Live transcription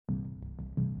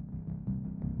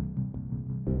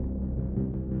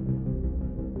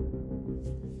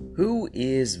Who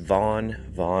is Vaughn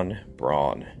von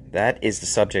Braughn? That is the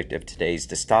subject of today's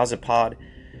DeStasapod.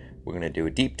 We're going to do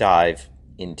a deep dive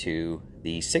into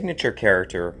the signature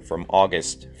character from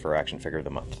August for Action Figure of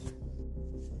the Month.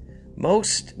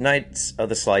 Most Knights of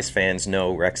the Slice fans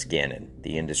know Rex Ganon,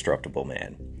 the indestructible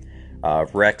man.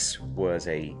 Rex was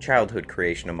a childhood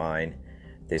creation of mine,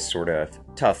 this sort of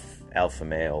tough alpha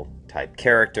male type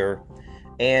character,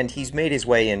 and he's made his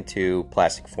way into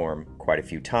plastic form quite a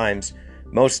few times,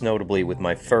 most notably with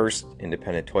my first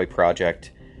independent toy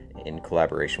project in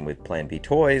collaboration with Plan B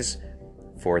Toys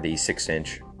for the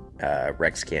 6-inch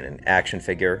Rex Ganon action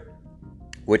figure,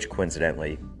 which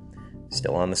coincidentally is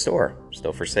still on the store,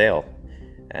 still for sale.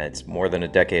 And it's more than a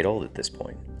decade old at this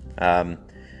point.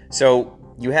 So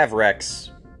you have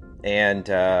Rex, and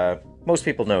most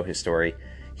people know his story.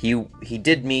 He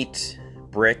did meet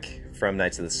Brick from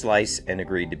Knights of the Slice and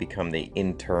agreed to become the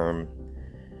interim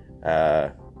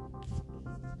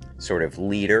sort of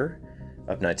leader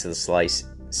of Knights of the Slice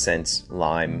since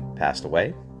Lime passed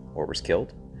away, or was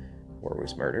killed, or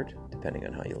was murdered, depending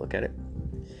on how you look at it.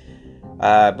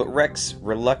 But Rex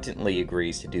reluctantly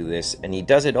agrees to do this, and he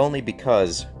does it only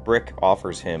because Brick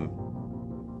offers him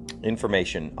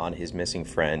information on his missing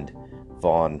friend,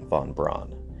 Vaughn von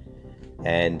Braughn.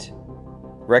 And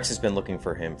Rex has been looking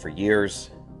for him for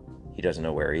years. He doesn't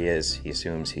know where he is. He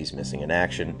assumes he's missing in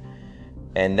action.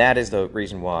 And that is the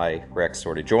reason why Rex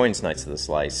sort of joins Knights of the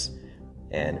Slice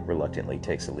and reluctantly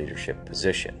takes a leadership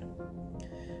position.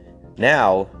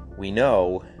 Now, we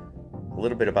know a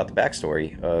little bit about the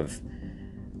backstory of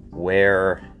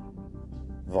where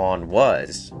Vaughn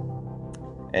was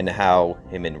and how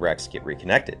him and Rex get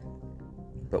reconnected.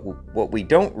 But what we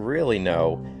don't really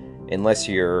know, unless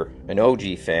you're an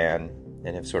OG fan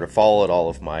and have sort of followed all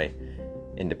of my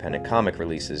independent comic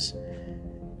releases,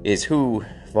 is who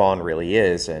Vaughn really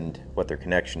is and what their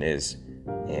connection is.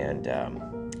 And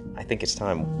I think it's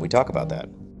time we talk about that.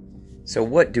 So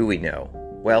what do we know?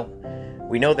 Well,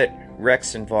 we know that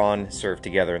Rex and Vaughn served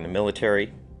together in the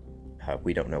military.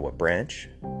 We don't know what branch.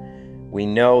 We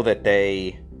know that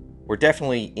they were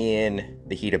definitely in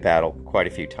the heat of battle quite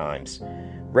a few times.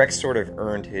 Rex sort of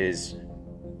earned his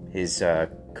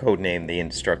code name, the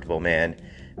Indestructible Man,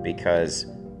 because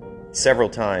several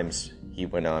times he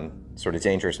went on sort of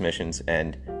dangerous missions,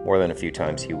 and more than a few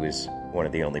times he was one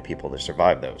of the only people to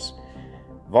survive those.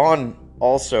 Vaughn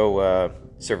also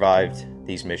survived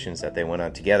these missions that they went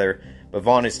on together, but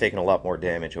Vaughn has taken a lot more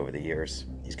damage over the years.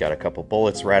 He's got a couple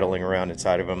bullets rattling around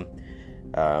inside of him.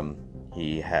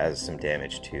 He has some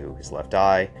damage to his left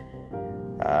eye,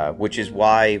 which is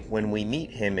why when we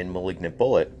meet him in Malignant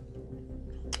Bullet,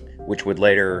 which would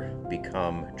later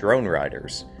become Drone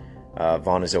Riders,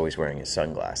 Vaughn is always wearing his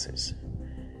sunglasses.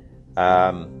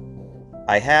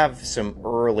 I have some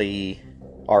early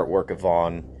artwork of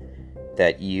Vaughn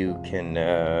that you can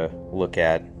look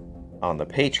at on the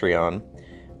Patreon.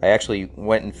 I actually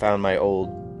went and found my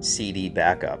old CD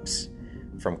backups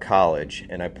from college,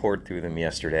 and I poured through them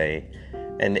yesterday.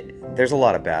 And there's a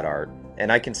lot of bad art,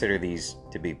 and I consider these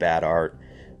to be bad art,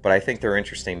 but I think they're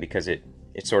interesting because it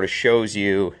sort of shows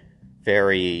you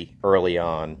very early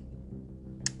on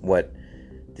what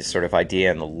this sort of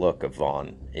idea and the look of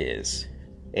Vaughn is.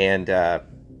 And the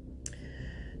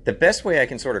best way I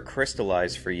can sort of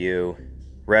crystallize for you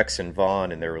Rex and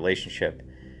Vaughn and their relationship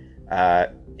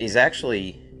is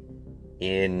actually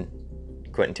in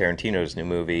Quentin Tarantino's new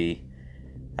movie,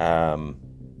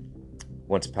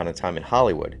 Once Upon a Time in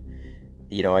Hollywood.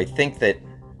 You know, I think that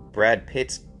Brad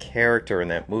Pitt's character in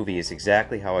that movie is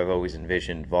exactly how I've always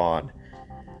envisioned Vaughn.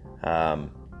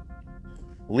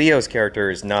 Leo's character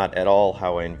is not at all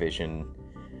how I envision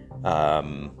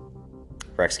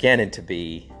Rex Ganon to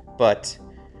be, but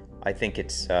I think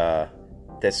it's that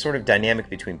sort of dynamic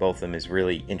between both of them is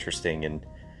really interesting, and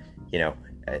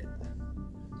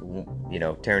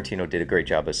Tarantino did a great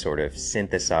job of sort of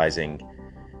synthesizing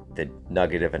the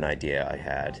nugget of an idea I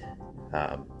had,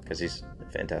 because he's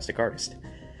a fantastic artist.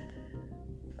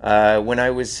 When I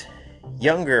was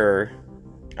younger,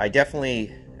 I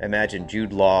definitely imagined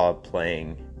Jude Law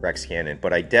playing Rex Ganon,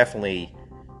 but I definitely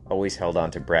always held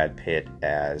on to Brad Pitt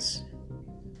as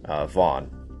Vaughn.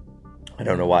 I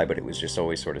don't know why, but it was just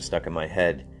always sort of stuck in my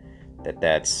head that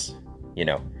that's,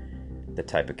 the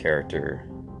type of character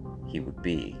he would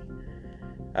be.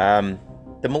 The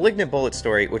Malignant Bullet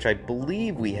story, which I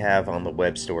believe we have on the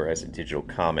web store as a digital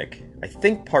comic, I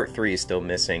think part 3 is still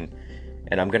missing,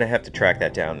 and I'm going to have to track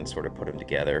that down and sort of put them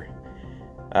together.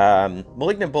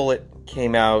 Malignant Bullet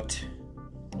came out,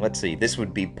 let's see, this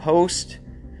would be post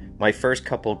my first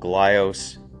couple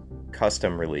Glyos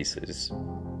custom releases.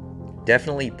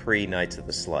 Definitely pre-Knights of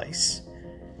the Slice.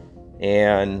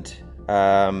 And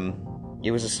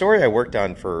it was a story I worked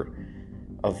on for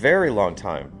a very long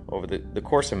time, over the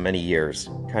course of many years,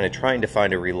 kind of trying to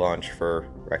find a relaunch for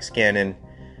Rex Ganon,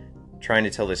 trying to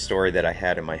tell this story that I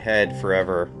had in my head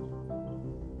forever.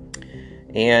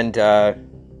 And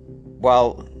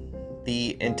while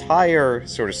the entire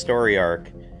sort of story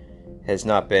arc has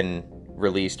not been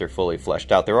released or fully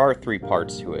fleshed out, there are 3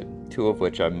 parts to it, 2 of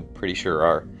which I'm pretty sure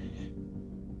are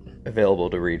available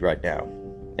to read right now.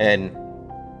 And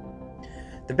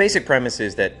the basic premise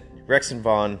is that Rex and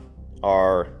Vaughn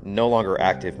are no longer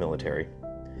active military,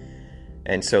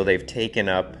 and so they've taken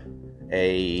up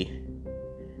a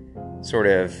sort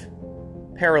of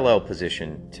parallel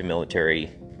position to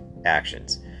military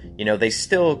actions. You know, they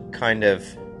still kind of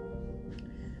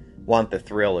want the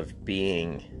thrill of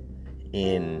being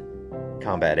in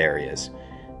combat areas,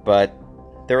 but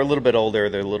they're a little bit older,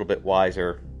 they're a little bit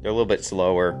wiser, they're a little bit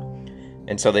slower,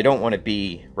 and so they don't want to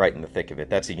be right in the thick of it.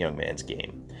 That's a young man's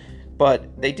game.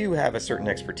 But they do have a certain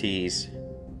expertise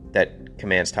that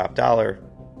commands top dollar,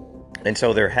 and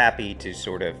so they're happy to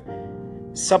sort of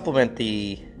supplement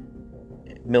the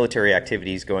military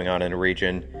activities going on in a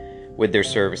region with their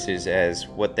services as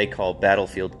what they call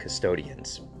battlefield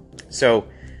custodians. So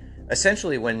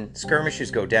essentially, when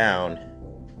skirmishes go down,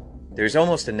 there's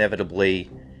almost inevitably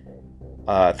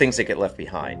things that get left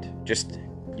behind. Just,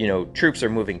 you know, troops are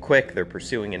moving quick, they're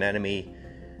pursuing an enemy.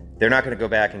 They're not going to go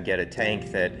back and get a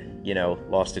tank that, you know,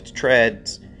 lost its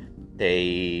treads.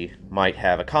 They might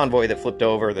have a convoy that flipped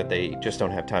over that they just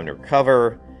don't have time to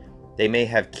recover. They may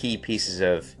have key pieces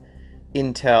of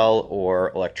intel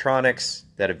or electronics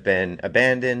that have been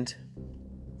abandoned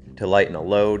to lighten a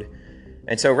load.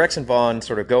 And so Rex and Vaughn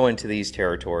sort of go into these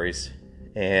territories,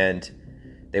 and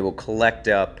they will collect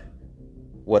up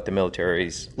what the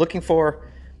military's looking for,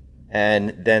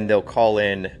 and then they'll call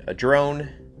in a drone,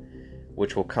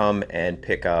 which will come and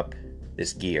pick up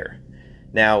this gear.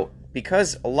 Now,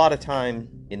 because a lot of time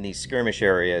in these skirmish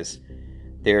areas,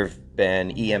 there have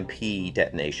been EMP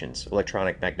detonations,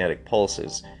 electronic magnetic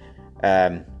pulses,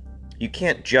 you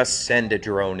can't just send a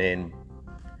drone in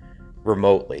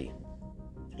remotely.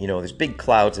 You know, there's big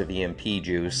clouds of EMP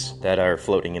juice that are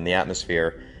floating in the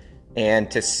atmosphere, and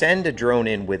to send a drone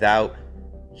in without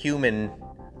human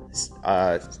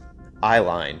eye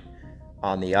line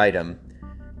on the item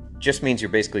just means you're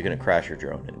basically going to crash your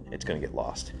drone and it's going to get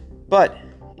lost. But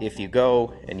if you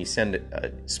go and you send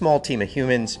a small team of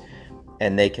humans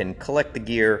and they can collect the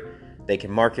gear, they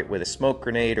can mark it with a smoke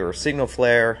grenade or a signal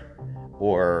flare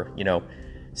or, you know,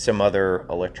 some other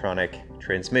electronic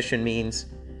transmission means,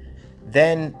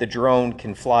 then the drone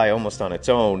can fly almost on its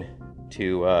own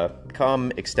to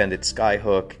come, extend its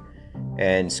skyhook,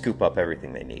 and scoop up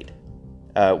everything they need.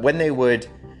 When they would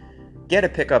get a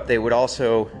pickup, they would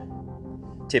also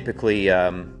typically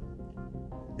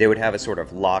they would have a sort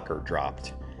of locker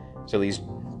dropped. So these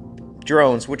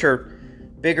drones, which are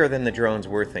bigger than the drones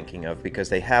we're thinking of because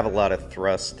they have a lot of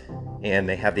thrust and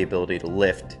they have the ability to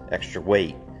lift extra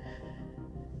weight,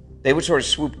 they would sort of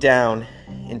swoop down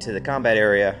into the combat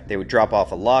area. They would drop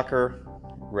off a locker.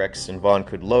 Rex and Vaughn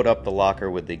could load up the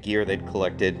locker with the gear they'd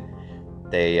collected.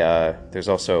 There's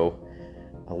also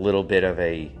a little bit of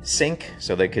a sink,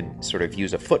 so they could sort of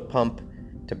use a foot pump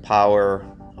to power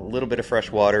a little bit of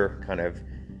fresh water, kind of,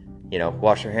 you know,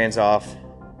 wash their hands off,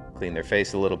 clean their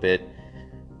face a little bit,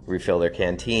 refill their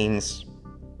canteens.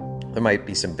 There might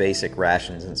be some basic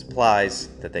rations and supplies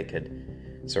that they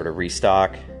could sort of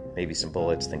restock, maybe some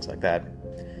bullets, things like that.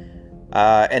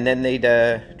 And then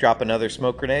they'd drop another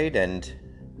smoke grenade, and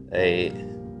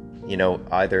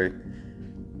either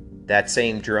that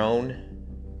same drone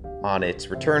on its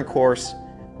return course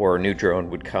or a new drone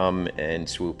would come and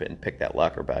swoop and pick that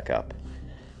locker back up.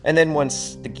 And then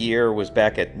once the gear was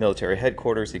back at military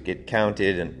headquarters, it'd get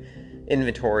counted and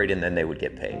inventoried, and then they would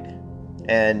get paid.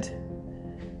 And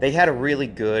they had a really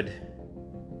good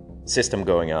system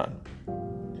going on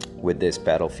with this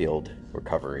battlefield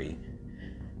recovery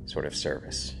sort of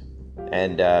service.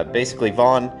 And basically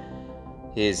Vaughn,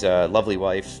 his lovely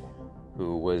wife,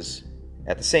 who was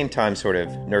at the same time sort of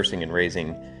nursing and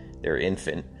raising their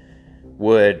infant,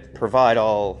 would provide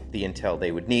all the intel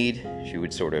they would need. She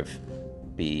would sort of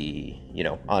be,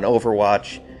 on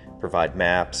overwatch, provide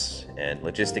maps and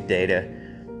logistic data,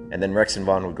 and then Rex and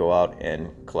Vaughn would go out and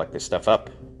collect this stuff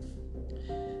up.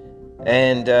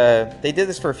 And they did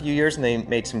this for a few years, and they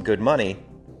made some good money,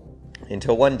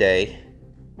 until one day,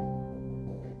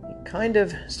 it kind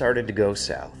of started to go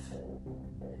south.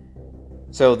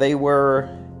 So they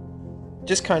were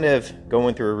just kind of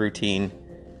going through a routine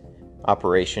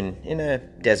operation in a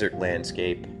desert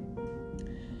landscape,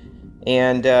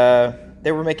 and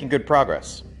they were making good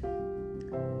progress.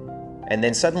 And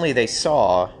then suddenly they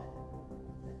saw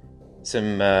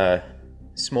some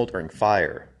smoldering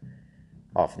fire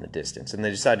off in the distance, and they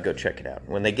decide to go check it out.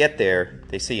 When they get there,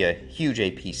 they see a huge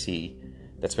APC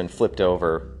that's been flipped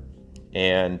over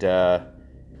and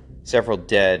several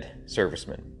dead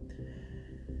servicemen.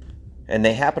 And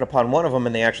they happen upon one of them,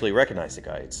 and they actually recognize the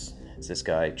guy. It's this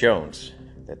guy, Jones,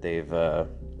 that they've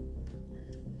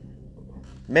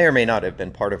may or may not have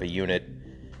been part of a unit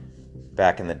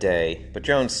back in the day, but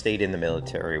Jones stayed in the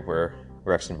military where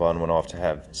Rex and Vaughn went off to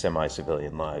have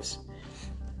semi-civilian lives.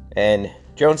 And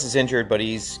Jones is injured, but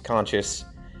he's conscious,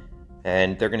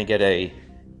 and they're going to get a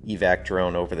evac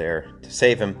drone over there to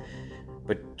save him.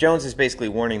 But Jones is basically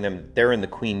warning them they're in the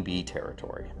Queen Bee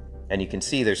territory. And you can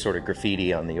see there's sort of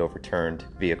graffiti on the overturned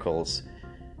vehicles.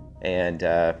 And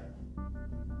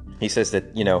he says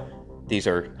that, these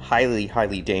are highly,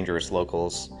 highly dangerous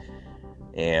locals,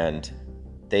 and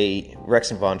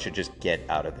Rex and Vaughn should just get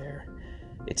out of there.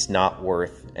 It's not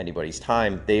worth anybody's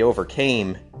time. They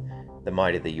overcame the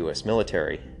might of the U.S.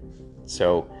 military.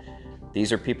 So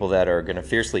these are people that are going to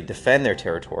fiercely defend their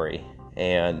territory,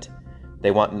 and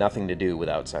they want nothing to do with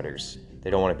outsiders. They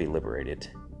don't want to be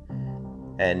liberated.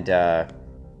 And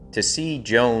to see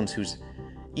Jones, who's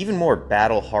even more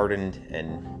battle-hardened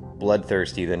and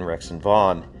bloodthirsty than Rex and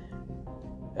Vaughn,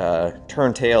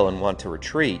 turn tail and want to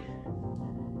retreat,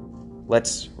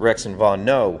 lets Rex and Vaughn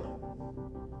know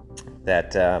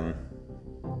that,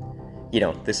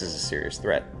 this is a serious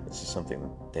threat. This is something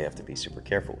that they have to be super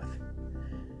careful with.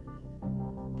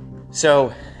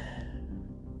 So,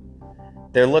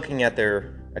 they're looking at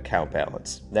their account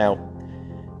balance. Now,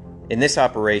 in this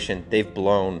operation, they've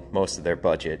blown most of their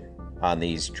budget on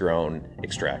these drone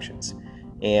extractions.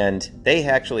 And they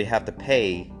actually have to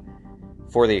pay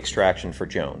for the extraction for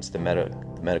Jones, the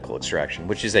medical extraction,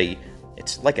 which is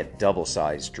it's like a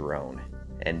double-sized drone.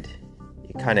 And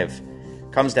it kind of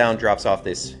comes down, drops off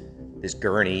this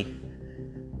gurney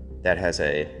that has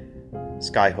a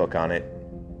skyhook on it,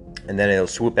 and then it'll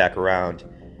swoop back around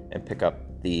and pick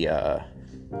up the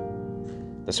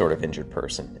sort of injured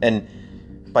person. And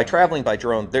by traveling by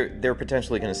drone, they're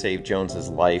potentially going to save Jones's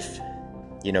life.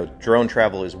 Drone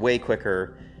travel is way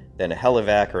quicker than a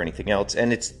helivac or anything else,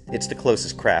 and it's the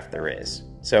closest craft there is.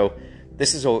 So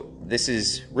this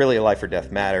is really a life or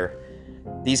death matter.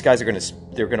 These guys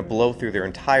they're going to blow through their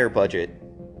entire budget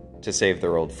to save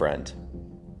their old friend.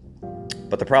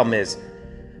 But the problem is,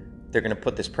 they're going to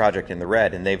put this project in the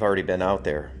red, and they've already been out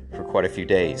there for quite a few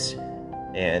days,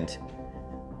 and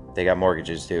they got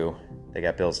mortgages due, they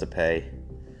got bills to pay.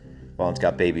 Vaughn's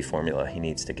got baby formula he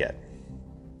needs to get.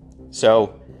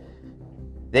 So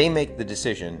they make the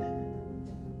decision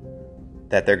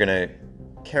that they're going to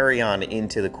carry on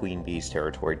into the Queen Bee's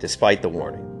territory despite the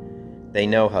warning. They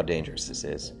know how dangerous this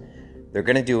is. They're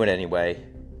going to do it anyway.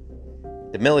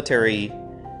 The military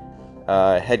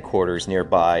headquarters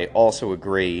nearby also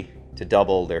agree to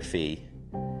double their fee.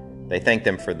 They thank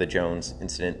them for the Jones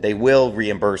incident. They will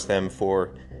reimburse them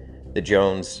for the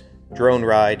Jones drone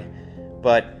ride,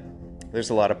 but there's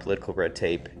a lot of political red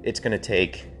tape. It's going to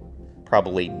take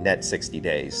probably net 60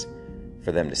 days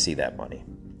for them to see that money.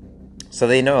 So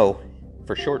they know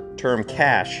for short-term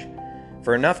cash,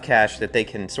 for enough cash that they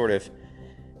can sort of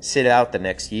sit out the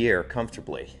next year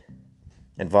comfortably,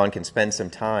 and Vaughn can spend some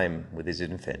time with his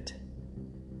infant.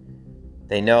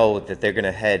 They know that they're going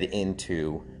to head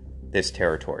into this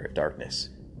territory of darkness.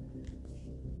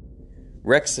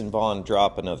 Rex and Vaughn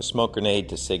drop another smoke grenade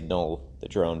to signal the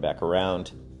drone back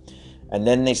around, and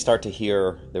then they start to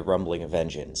hear the rumbling of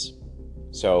engines.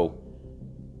 So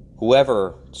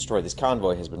whoever destroyed this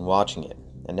convoy has been watching it,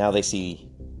 and now they see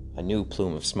a new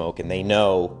plume of smoke, and they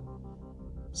know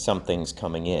something's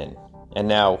coming in. And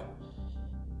now,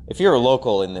 if you're a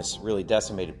local in this really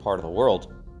decimated part of the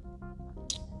world,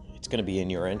 it's going to be in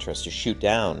your interest to shoot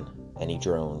down any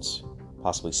drones,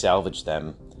 possibly salvage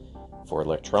them for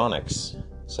electronics,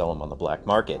 sell them on the black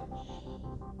market.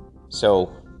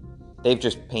 So they've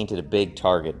just painted a big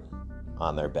target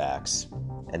on their backs,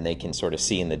 and they can sort of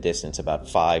see in the distance about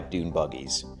 5 dune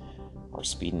buggies are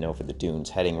speeding over the dunes,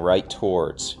 heading right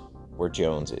towards where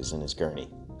Jones is in his gurney.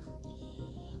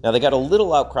 Now they got a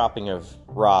little outcropping of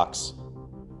rocks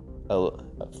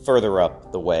further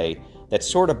up the way that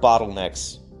sort of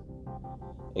bottlenecks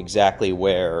exactly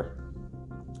where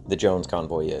the Jones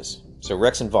convoy is. So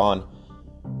Rex and Vaughn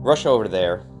rush over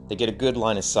there. They get a good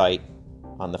line of sight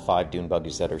on the 5 dune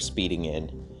buggies that are speeding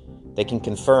in. They can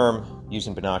confirm,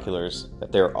 using binoculars,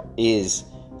 that there is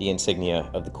the insignia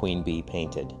of the Queen Bee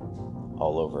painted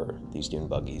all over these dune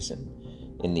buggies and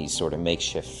in these sort of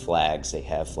makeshift flags they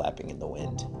have flapping in the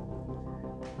wind.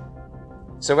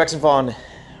 So Rex and Vaughn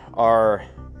are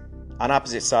on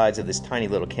opposite sides of this tiny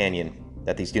little canyon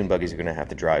that these dune buggies are going to have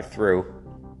to drive through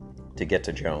to get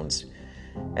to Jones.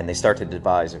 And they start to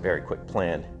devise a very quick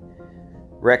plan.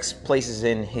 Rex places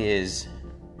in his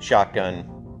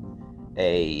shotgun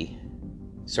a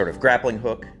sort of grappling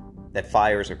hook that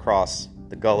fires across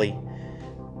the gully.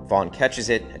 Vaughn catches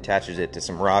it, attaches it to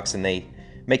some rocks, and they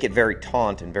make it very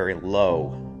taut and very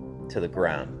low to the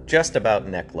ground, just about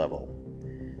neck level.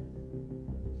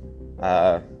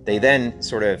 They then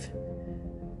sort of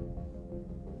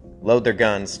load their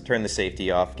guns, turn the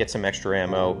safety off, get some extra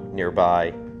ammo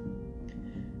nearby,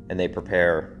 and they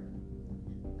prepare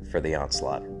for the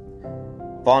onslaught.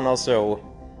 Vaughn also,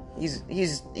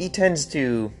 he tends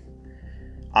to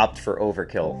opt for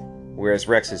overkill, whereas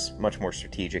Rex is much more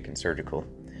strategic and surgical.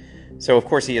 So of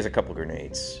course he has a couple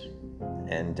grenades,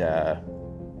 and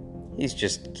he's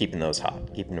just keeping those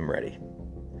hot, keeping them ready.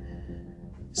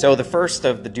 So the first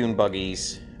of the dune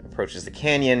buggies approaches the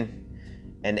canyon,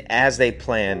 and as they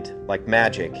planned, like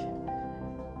magic,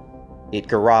 it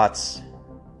garrots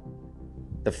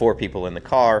the 4 people in the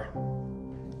car,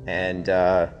 and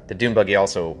the dune buggy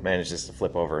also manages to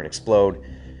flip over and explode,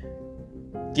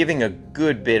 giving a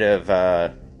good bit of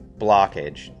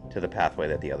blockage to the pathway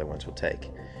that the other ones will take.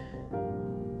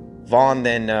 Vaughn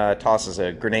then tosses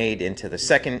a grenade into the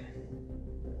second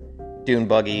dune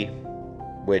buggy,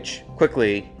 which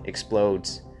quickly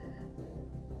explodes,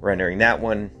 rendering that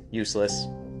one useless.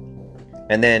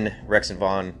 And then Rex and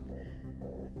Vaughn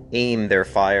aim their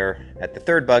fire at the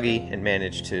third buggy and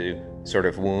manage to sort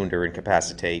of wound or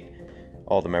incapacitate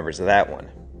all the members of that one.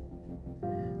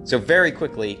 So very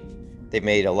quickly, they've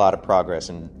made a lot of progress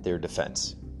in their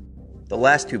defense. The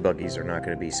last 2 buggies are not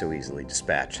going to be so easily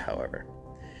dispatched, however.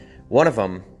 One of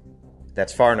them,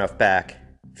 that's far enough back,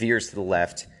 veers to the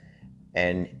left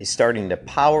and is starting to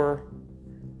power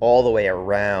all the way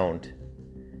around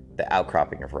the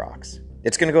outcropping of rocks.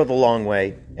 It's going to go the long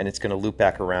way, and it's going to loop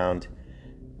back around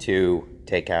to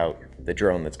take out the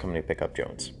drone that's coming to pick up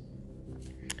Jones.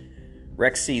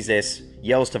 Rex sees this,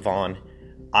 yells to Vaughn,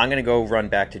 "I'm going to go run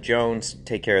back to Jones,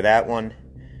 take care of that one.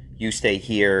 You stay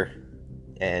here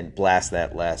and blast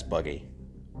that last buggy."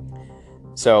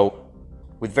 So,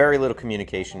 with very little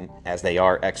communication, as they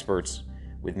are experts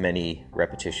with many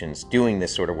repetitions doing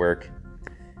this sort of work,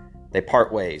 they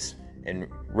part ways, and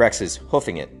Rex is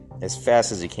hoofing it as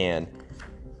fast as he can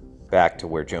back to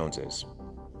where Jones is.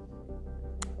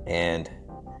 And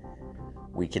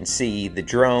we can see the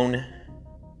drone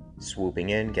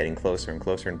swooping in, getting closer and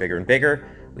closer and bigger.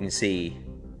 We can see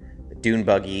the dune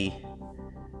buggy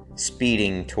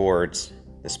speeding towards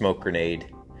the smoke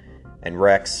grenade, and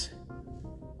Rex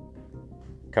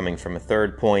coming from a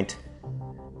third point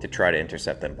to try to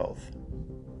intercept them both.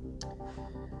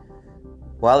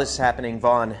 While this is happening,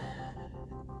 Vaughn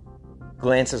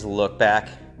glances a look back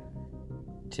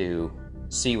to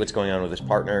see what's going on with his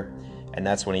partner, and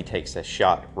that's when he takes a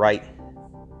shot right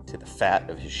to the fat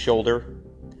of his shoulder.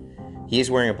 He is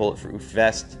wearing a bulletproof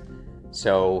vest,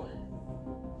 so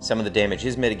some of the damage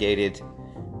is mitigated,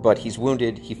 but he's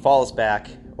wounded. He falls back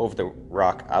over the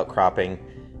rock outcropping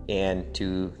and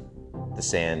to the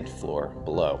sand floor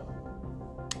below.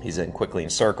 He's then quickly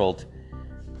encircled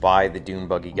by the dune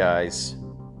buggy guys,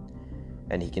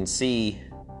 and he can see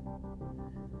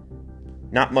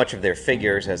not much of their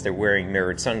figures as they're wearing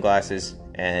mirrored sunglasses,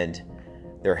 and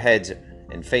their heads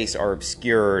and face are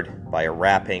obscured by a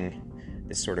wrapping,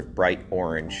 this sort of bright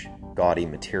orange, gaudy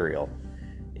material.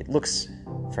 It looks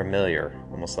familiar,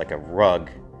 almost like a rug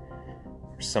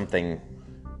or something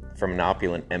from an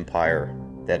opulent empire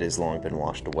that has long been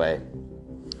washed away.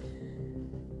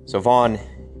 So Vaughn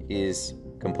is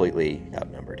completely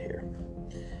outnumbered here.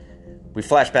 We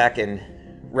flash back, and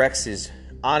Rex is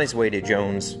on his way to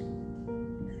Jones,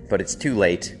 but it's too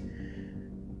late.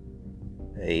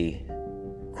 A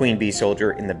Queen Bee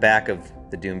soldier in the back of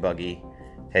the dune buggy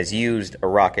has used a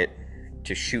rocket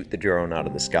to shoot the drone out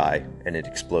of the sky, and it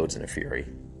explodes in a fury,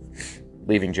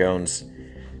 leaving Jones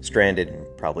stranded and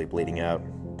probably bleeding out.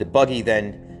 The buggy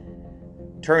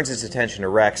then turns its attention to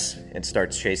Rex and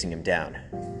starts chasing him down.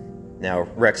 Now,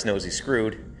 Rex knows he's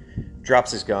screwed,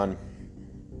 drops his gun,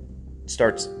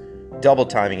 starts double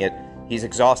timing it. He's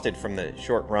exhausted from the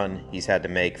short run he's had to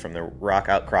make from the rock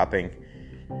outcropping,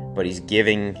 but he's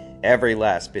giving every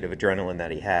last bit of adrenaline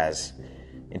that he has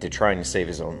into trying to save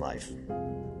his own life.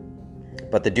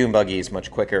 But the dune buggy is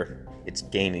much quicker. It's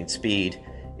gaining speed.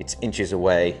 It's inches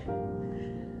away.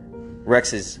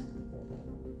 Rex's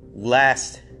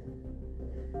last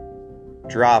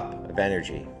drop of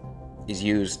energy is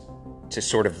used to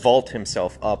sort of vault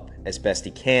himself up as best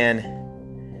he can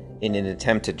in an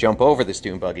attempt to jump over this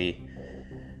dune buggy,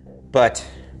 but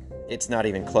it's not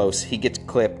even close. He gets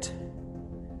clipped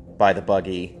by the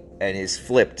buggy and is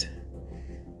flipped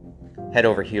head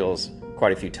over heels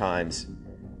quite a few times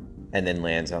and then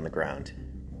lands on the ground.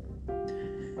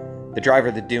 The driver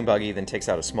of the dune buggy then takes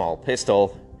out a small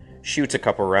pistol, shoots a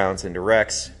couple rounds into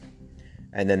Rex,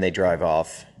 and then they drive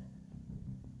off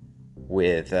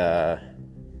with their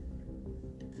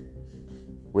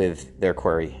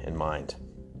quarry in mind.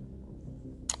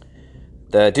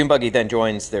 The dune buggy then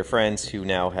joins their friends, who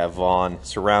now have Vaughn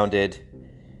surrounded.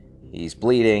 He's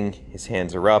bleeding, his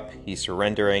hands are up, he's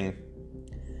surrendering,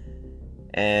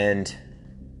 and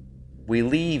we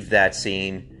leave that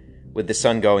scene with the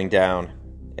sun going down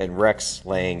and Rex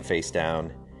laying face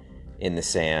down in the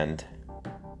sand,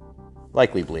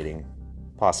 likely bleeding,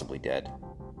 possibly dead.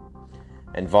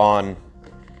 And Vaughn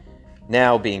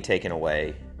now being taken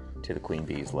away to the Queen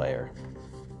Bee's lair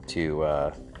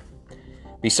to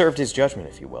be served his judgment,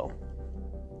 if you will.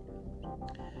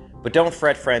 But don't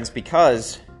fret, friends,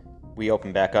 because we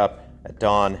open back up at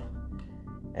dawn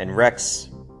and Rex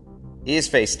is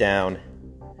face down,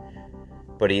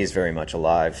 but he is very much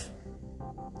alive.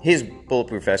 His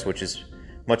bulletproof vest, which is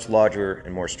much larger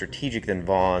and more strategic than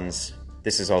Vaughn's,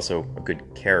 this is also a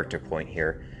good character point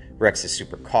here. Rex is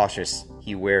super cautious.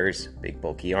 He wears big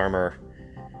bulky armor.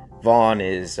 Vaughn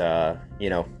is,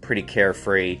 pretty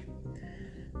carefree,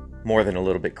 more than a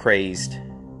little bit crazed,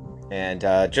 and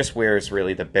just wears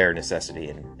really the bare necessity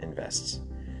in vests.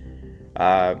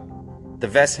 The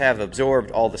vests have absorbed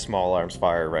all the small arms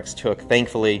fire Rex took.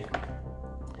 Thankfully,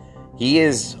 he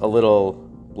is a little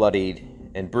bloodied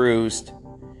and bruised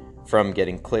from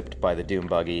getting clipped by the dune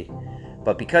buggy,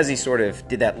 but because he sort of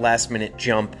did that last-minute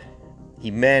jump, he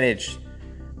managed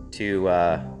to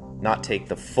not take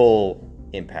the full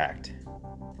impact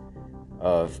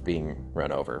of being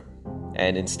run over.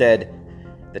 And instead,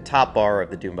 the top bar of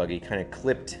the dune buggy kind of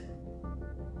clipped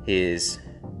his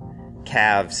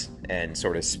calves and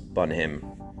sort of spun him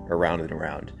around and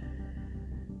around.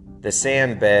 The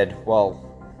sand bed, while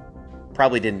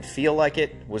probably didn't feel like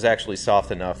it, was actually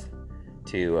soft enough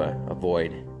to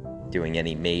avoid doing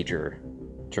any major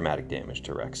traumatic damage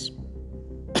to Rex.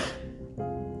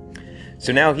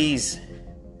 So now he's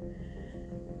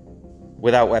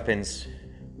without weapons,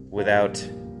 without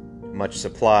much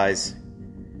supplies,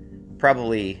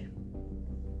 probably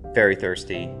very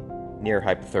thirsty, near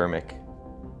hypothermic,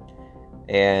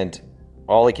 and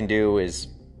all he can do is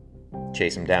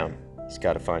chase him down. He's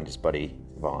got to find his buddy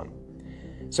Vaughn.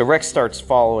 So Rex starts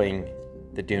following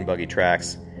the dune buggy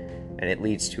tracks, and it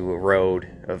leads to a road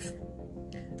of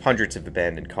hundreds of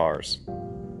abandoned cars.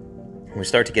 And we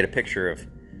start to get a picture of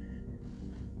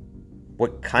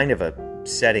what kind of a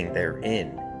setting they're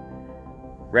in.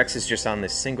 Rex is just on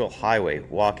this single highway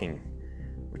walking,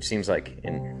 which seems like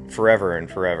in forever and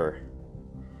forever,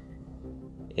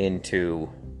 into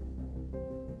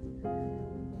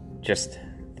just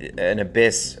an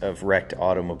abyss of wrecked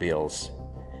automobiles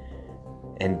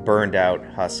and burned out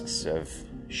husks of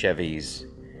Chevys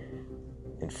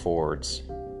and Fords.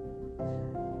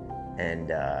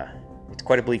 And it's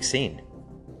quite a bleak scene.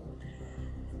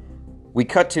 We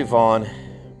cut to Vaughn.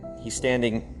 He's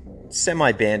standing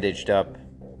semi-bandaged up,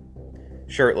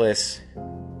 shirtless,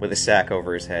 with a sack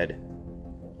over his head,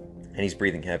 and he's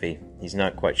breathing heavy. He's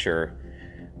not quite sure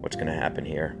what's going to happen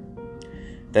here.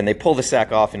 Then they pull the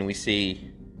sack off, and we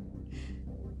see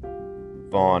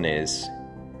Vaughn is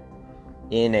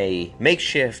in a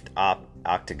makeshift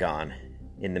octagon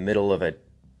in the middle of a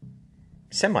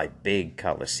semi-big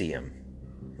coliseum.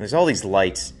 There's all these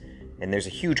lights, and there's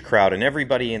a huge crowd, and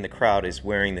everybody in the crowd is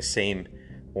wearing the same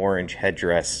orange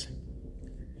headdress.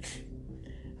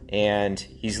 And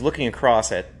he's looking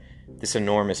across at this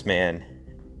enormous man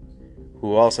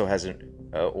who also has an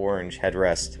orange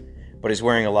headrest, but is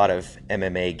wearing a lot of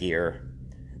MMA gear.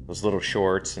 Those little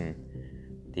shorts and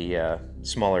the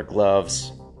smaller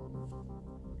gloves.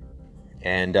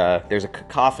 And there's a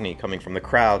cacophony coming from the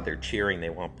crowd. They're cheering, they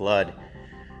want blood.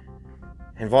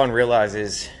 And Vaughn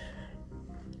realizes,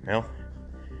 well,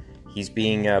 he's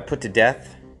being put to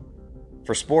death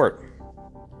for sport.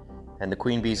 And the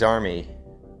Queen Bee's army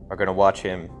are going to watch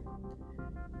him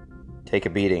take a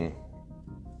beating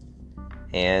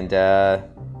and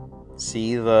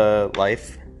see the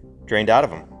life drained out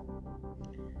of him.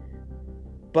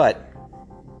 But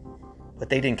what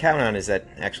they didn't count on is that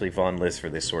actually Vaughn lives for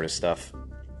this sort of stuff.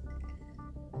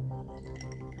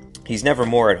 He's never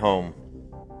more at home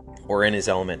or in his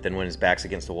element than when his back's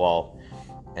against the wall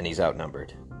and he's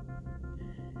outnumbered.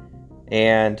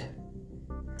 And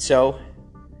so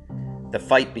the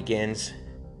fight begins.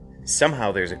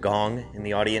 Somehow there's a gong in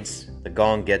the audience. The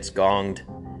gong gets gonged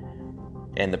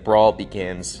and the brawl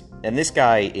begins. And this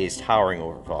guy is towering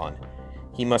over Vaughn.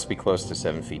 He must be close to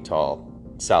 7 feet tall.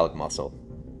 Solid muscle.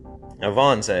 Now,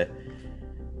 Vaughn's a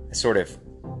sort of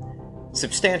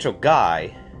substantial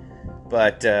guy,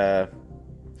 but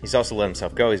he's also let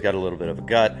himself go. He's got a little bit of a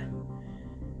gut.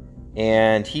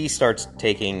 And he starts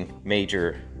taking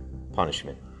major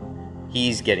punishment.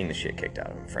 He's getting the shit kicked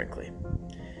out of him, frankly.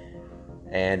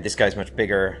 And this guy's much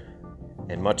bigger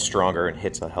and much stronger and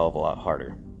hits a hell of a lot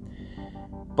harder.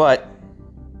 But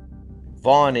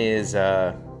Vaughn is,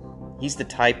 he's the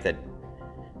type that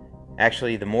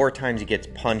actually the more times he gets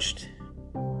punched,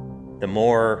 the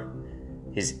more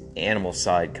his animal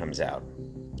side comes out.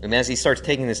 And as he starts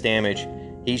taking this damage,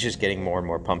 he's just getting more and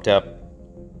more pumped up.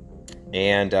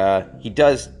 And he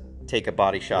does take a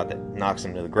body shot that knocks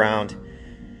him to the ground.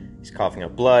 He's coughing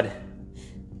up blood.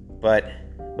 But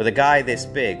with a guy this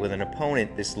big, with an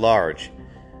opponent this large,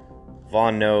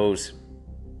 Vaughn knows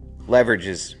leverage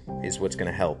is what's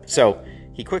going to help. So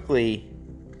he quickly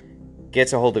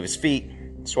gets a hold of his feet,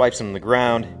 swipes him on the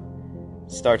ground,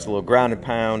 starts a little ground and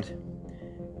pound,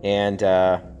 and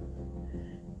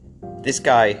this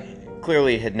guy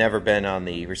clearly had never been on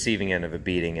the receiving end of a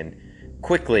beating and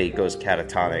quickly goes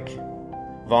catatonic.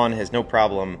 Vaughn has no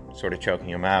problem sort of choking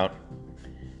him out,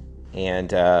 and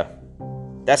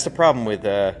that's the problem with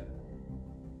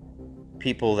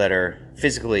people that are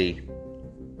physically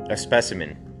a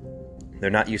specimen. They're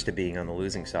not used to being on the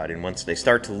losing side, and once they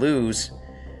start to lose,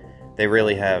 they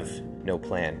really have no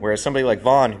plan. Whereas somebody like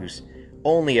Vaughn, who's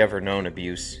only ever known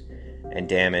abuse and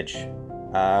damage,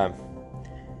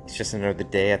 it's just another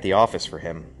day at the office for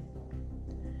him.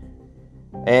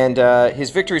 And his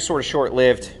victory is sort of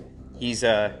short-lived. He's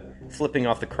flipping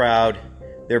off the crowd.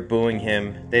 They're booing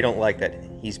him. They don't like that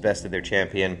he's bested their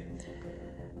champion.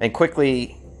 And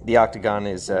quickly, the octagon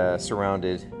is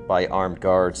surrounded by armed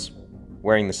guards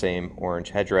wearing the same orange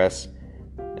headdress.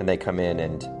 And they come in,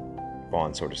 and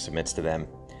Vaughn sort of submits to them.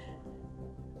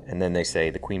 And then they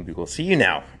say, the Queen Bee will see you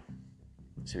now.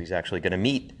 So he's actually going to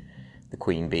meet the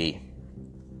Queen Bee.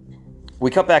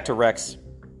 We cut back to Rex.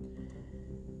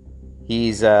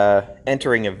 He's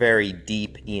entering a very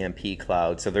deep EMP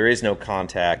cloud, so there is no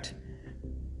contact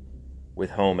with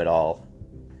home at all.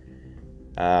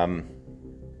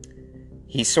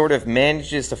 He sort of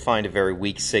manages to find a very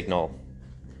weak signal,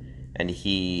 and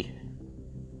he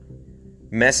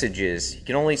messages. He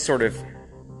can only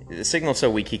the signal's so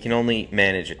weak, he can only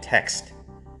manage a text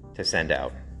to send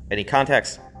out. And he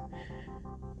contacts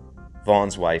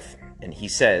Vaughn's wife, and he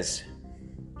says,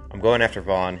 I'm going after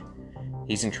Vaughn.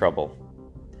 He's in trouble.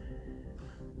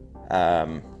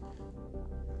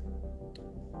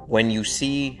 When you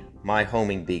see my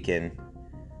homing beacon,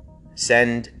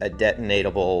 send a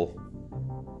detonatable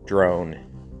drone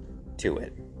to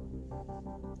it.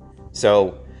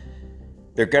 So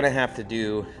they're going to have to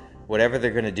do whatever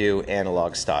they're going to do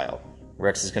analog style.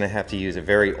 Rex is going to have to use a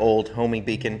very old homing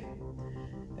beacon,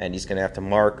 and he's going to have to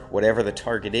mark whatever the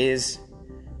target is,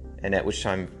 and at which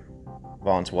time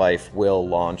Vaughn's wife will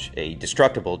launch a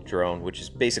destructible drone, which is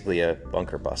basically a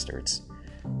bunker buster.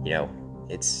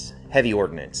 It's heavy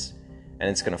ordnance, and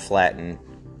it's going to flatten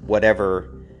whatever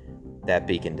that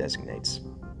beacon designates.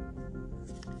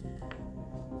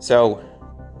 So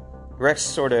Rex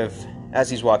sort of, as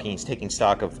he's walking, he's taking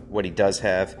stock of what he does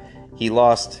have. He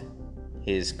lost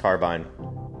his carbine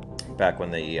back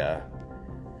when the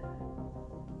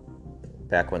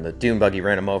dune buggy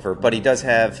ran him over, but he does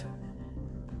have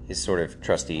his sort of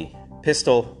trusty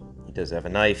pistol. He does have a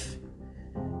knife.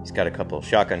 He's got a couple of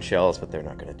shotgun shells, but they're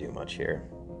not going to do much here.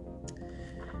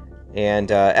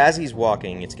 And as he's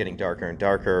walking, it's getting darker and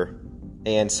darker,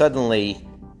 and suddenly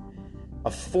a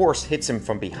force hits him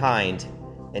from behind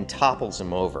and topples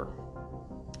him over.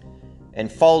 And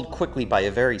followed quickly by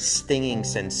a very stinging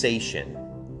sensation,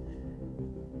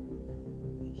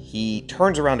 he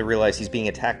turns around to realize he's being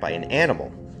attacked by an animal.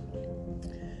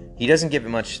 He doesn't give it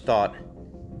much thought,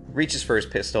 reaches for his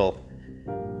pistol,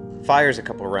 fires a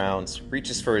couple rounds,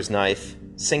 reaches for his knife,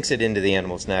 sinks it into the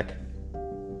animal's neck,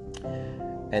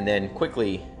 and then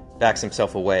quickly backs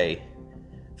himself away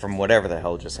from whatever the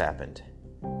hell just happened.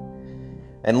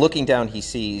 And looking down, he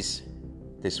sees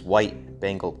this white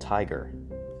Bengal tiger.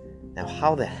 Now,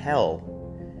 how the hell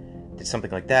did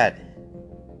something like that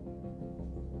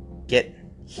get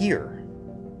here?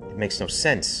 It makes no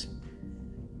sense.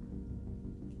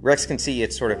 Rex can see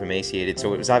it's sort of emaciated,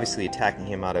 so it was obviously attacking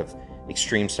him out of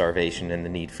extreme starvation and the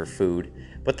need for food.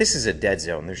 But this is a dead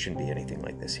zone. There shouldn't be anything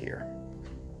like this here.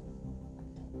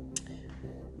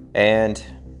 And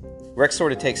Rex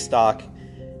sort of takes stock.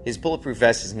 His bulletproof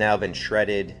vest has now been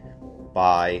shredded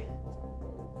by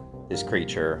this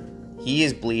creature. He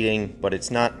is bleeding, but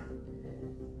it's not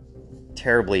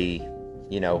terribly,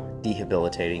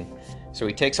 debilitating. So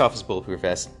he takes off his bulletproof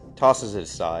vest, tosses it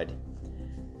aside,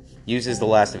 uses the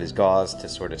last of his gauze to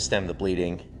sort of stem the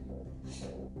bleeding,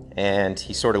 and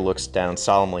he sort of looks down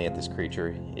solemnly at this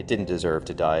creature. It didn't deserve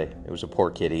to die. It was a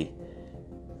poor kitty.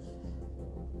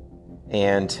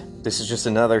 And this is just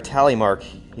another tally mark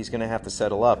he's going to have to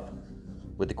settle up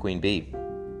with the Queen Bee.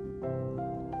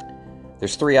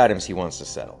 There's 3 items he wants to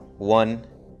settle. 1,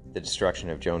 the destruction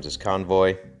of Jones's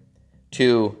convoy.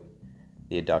 2,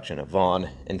 the abduction of Vaughn.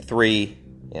 And 3,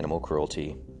 animal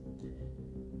cruelty.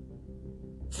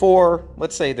 4,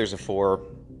 let's say there's a 4.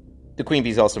 The Queen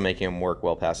Bee's also making him work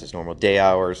well past his normal day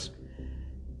hours.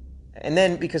 And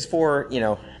then, because 4,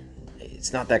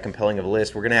 it's not that compelling of a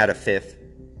list, we're going to add a 5th,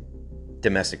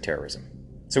 domestic terrorism.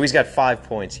 So he's got 5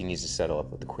 points he needs to settle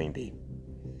up with the Queen Bee.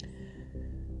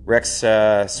 Rex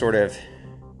sort of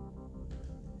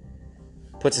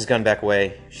puts his gun back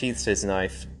away, sheaths his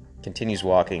knife, continues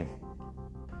walking.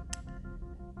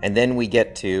 And then we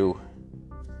get to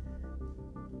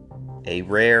a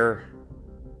rare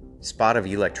spot of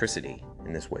electricity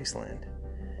in this wasteland.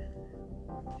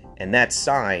 And that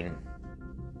sign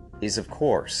is, of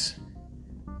course,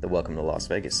 the Welcome to Las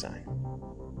Vegas sign.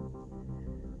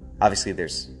 Obviously,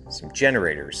 there's some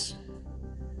generators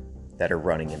that are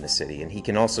running in the city, and he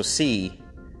can also see,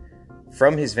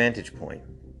 from his vantage point,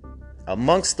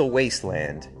 amongst the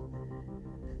wasteland,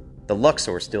 the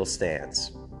Luxor still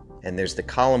stands, and there's the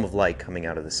column of light coming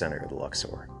out of the center of the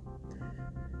Luxor.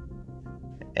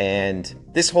 And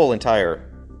this whole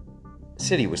entire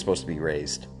city was supposed to be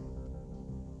razed.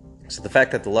 So the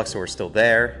fact that the Luxor is still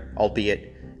there,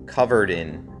 albeit covered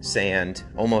in sand,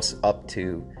 almost up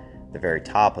to the very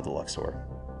top of the Luxor,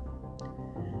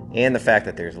 and the fact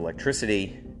that there's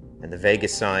electricity and the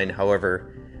Vegas sign,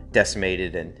 however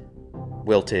decimated and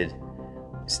wilted,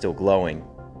 is still glowing.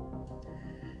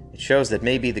 It shows that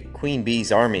maybe the Queen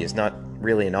Bee's army is not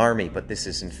really an army, but this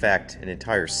is in fact an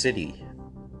entire city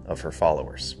of her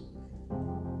followers.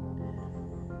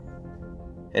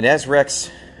 And as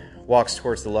Rex walks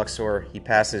towards the Luxor, he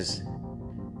passes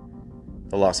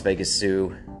the Las Vegas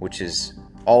Zoo, which is,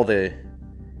 all the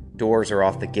doors are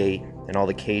off the gate and all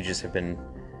the cages have been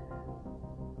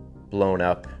blown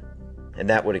up, and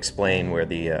that would explain where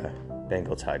the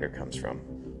Bengal tiger comes from.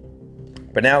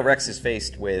 But now Rex is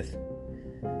faced with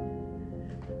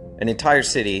an entire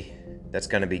city that's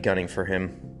going to be gunning for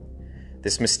him,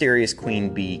 this mysterious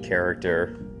Queen Bee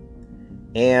character,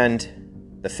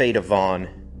 and the fate of Vaughn,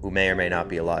 who may or may not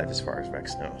be alive as far as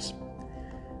Rex knows.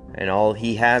 And all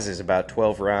he has is about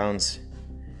 12 rounds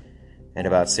and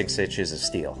about 6 inches of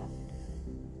steel.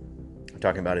 I'm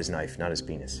talking about his knife, not his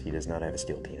penis. He does not have a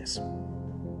steel penis.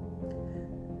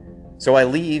 So I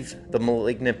leave the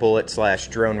Malignant Bullet /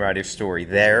 Drone Rider story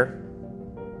there.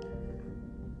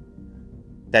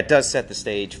 That does set the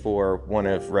stage for one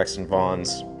of Rex and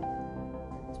Vaughn's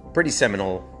pretty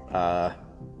seminal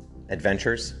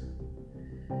adventures.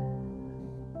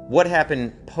 What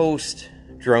happened post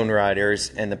Drone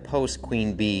Riders and the post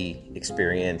Queen Bee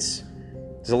experience?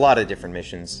 There's a lot of different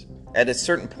missions. At a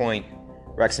certain point,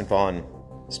 Rex and Vaughn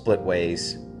split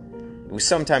ways. It was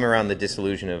sometime around the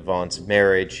dissolution of Vaughn's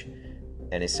marriage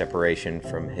and his separation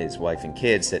from his wife and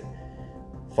kids that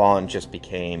Vaughn just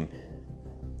became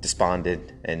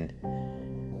despondent, and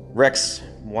Rex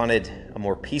wanted a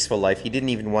more peaceful life. He didn't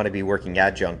even want to be working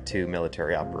adjunct to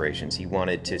military operations. He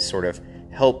wanted to sort of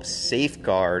help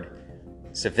safeguard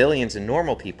civilians and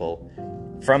normal people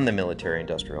from the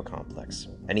military-industrial complex.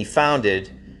 And he founded,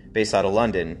 based out of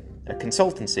London, a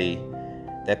consultancy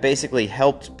that basically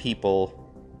helped people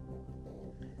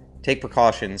take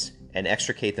precautions and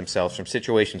extricate themselves from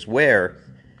situations where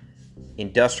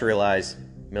industrialized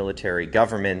military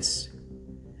governments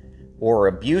or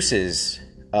abuses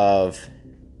of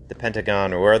the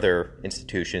Pentagon or other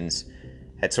institutions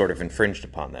had sort of infringed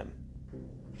upon them.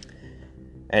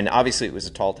 And obviously it was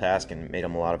a tall task and made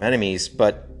him a lot of enemies,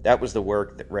 but that was the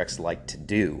work that Rex liked to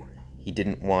do. He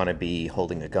didn't want to be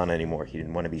holding a gun anymore. He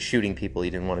didn't want to be shooting people. He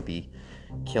didn't want to be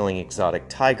killing exotic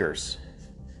tigers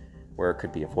where it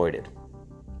could be avoided.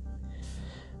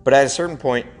 But at a certain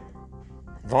point,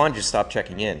 Vaughn just stopped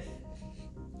checking in.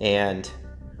 And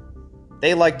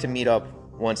they like to meet up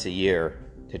once a year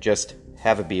to just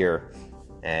have a beer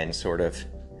and sort of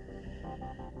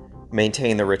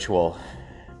maintain the ritual.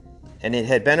 And it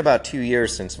had been about 2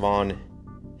 years since Vaughn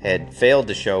had failed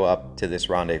to show up to this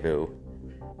rendezvous,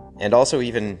 and also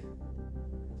even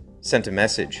sent a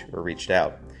message or reached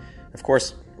out. Of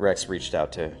course, Rex reached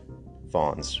out to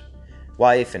Vaughn's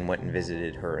wife and went and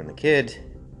visited her and the kid,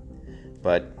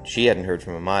 but she hadn't heard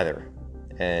from him either,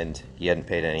 and he hadn't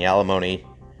paid any alimony.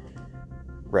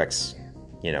 Rex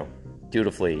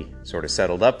dutifully sort of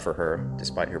settled up for her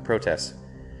despite her protests.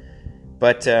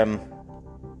 But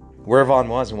where Vaughn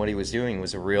was and what he was doing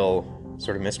was a real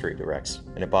sort of mystery to Rex,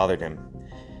 and it bothered him.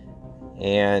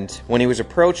 And when he was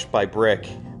approached by Brick,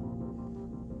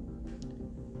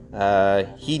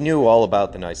 he knew all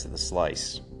about the Knights of the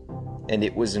Slice, and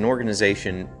it was an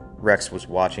organization Rex was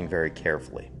watching very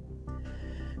carefully,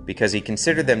 because he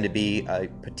considered them to be a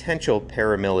potential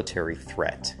paramilitary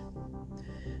threat.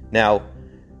 Now,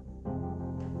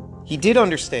 he did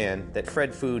understand that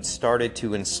Fred Foods started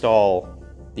to install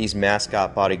these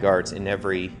mascot bodyguards in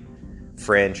every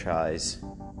franchise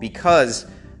because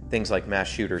things like mass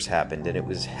shooters happened, and it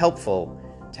was helpful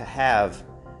to have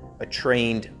a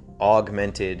trained,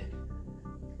 augmented,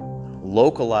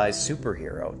 localized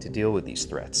superhero to deal with these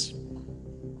threats.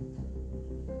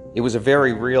 It was a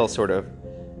very real sort of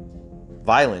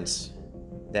violence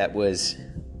that was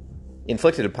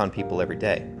inflicted upon people every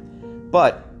day.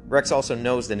 But Rex also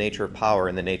knows the nature of power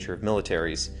and the nature of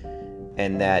militaries,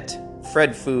 and that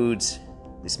Fred Foods,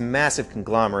 this massive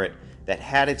conglomerate that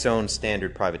had its own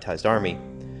standard privatized army,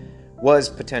 was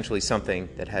potentially something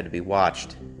that had to be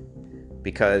watched,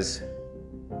 because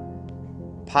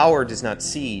power does not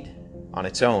seed on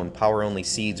its own. Power only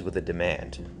seeds with a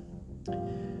demand.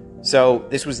 So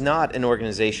this was not an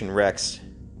organization Rex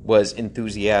was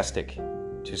enthusiastic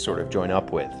to sort of join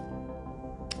up with.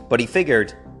 But he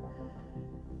figured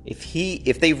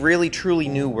if they really truly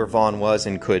knew where Vaughn was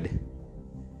and could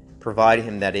provide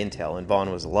him that intel, and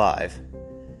Vaughn was alive,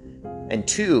 and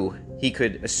two, he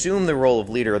could assume the role of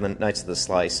leader of the Knights of the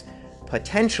Slice,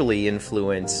 potentially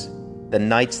influence the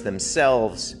Knights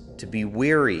themselves to be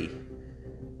weary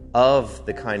of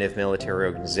the kind of military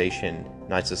organization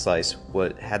Knights of the Slice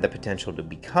had the potential to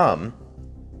become,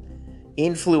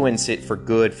 influence it for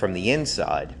good from the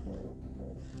inside,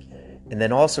 and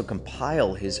then also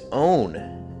compile his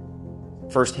own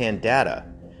first-hand data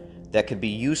that could be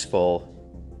useful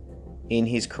in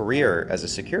his career as a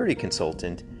security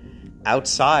consultant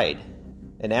outside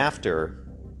and after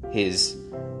his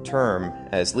term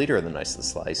as leader of the Knights of the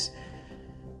Slice,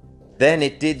 then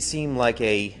it did seem like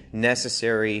a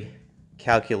necessary,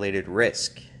 calculated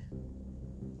risk.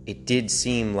 It did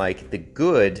seem like the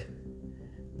good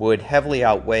would heavily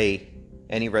outweigh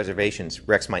any reservations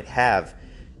Rex might have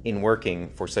in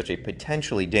working for such a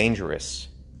potentially dangerous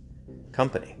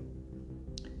company.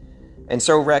 And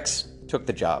so Rex took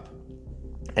the job,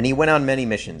 and he went on many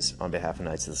missions on behalf of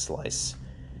Knights of the Slice.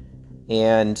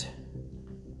 And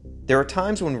there are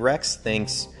times when Rex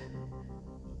thinks,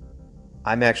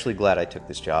 I'm actually glad I took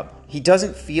this job. He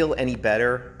doesn't feel any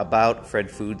better about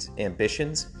Fred Foods'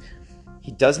 ambitions.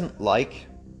 He doesn't like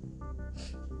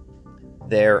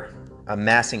their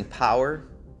amassing power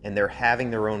and their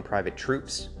having their own private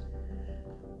troops.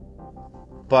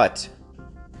 But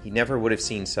he never would have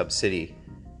seen Sub City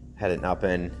had it not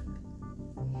been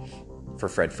for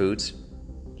Fred Foods.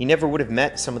 He never would have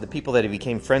met some of the people that he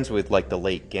became friends with, like the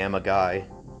late Gamma Guy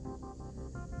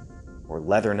or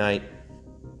Leather Knight.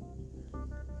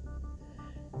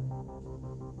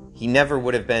 He never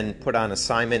would have been put on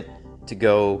assignment to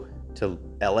go to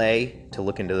LA to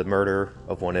look into the murder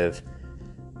of one of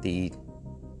the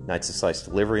Knights of Slice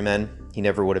delivery men. He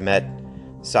never would have met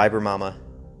Cyber Mama.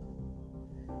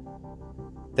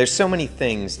 There's so many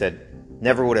things that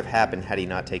never would have happened had he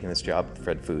not taken this job with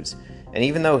Fred Foods. And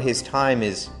even though his time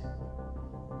is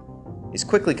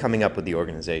quickly coming up with the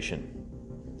organization,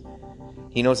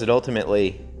 he knows that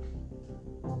ultimately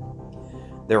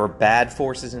there are bad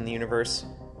forces in the universe,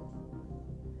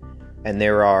 and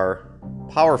there are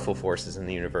powerful forces in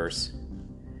the universe,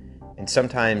 and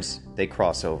sometimes they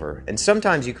cross over. And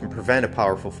sometimes you can prevent a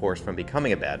powerful force from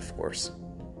becoming a bad force.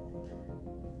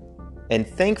 And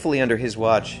thankfully, under his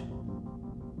watch,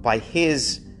 by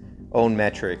his own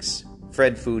metrics,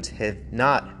 Fred Foods have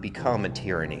not become a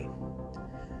tyranny,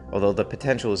 although the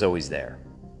potential is always there.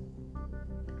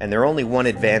 And they're only one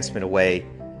advancement away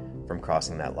from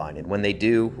crossing that line. And when they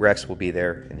do, Rex will be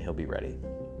there and he'll be ready.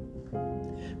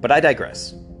 But I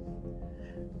digress.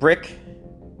 Brick,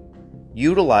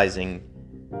 utilizing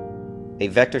a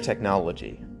vector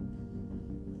technology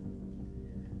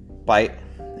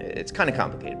it's kind of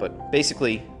complicated, but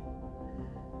basically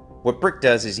what Brick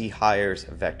does is he hires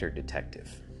a vector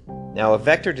detective. Now, a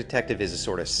vector detective is a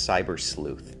sort of cyber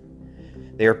sleuth.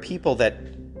 They are people that,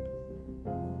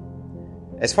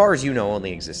 as far as you know,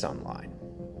 only exist online.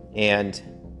 And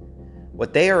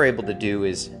what they are able to do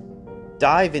is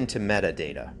dive into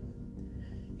metadata,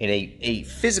 in a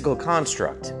physical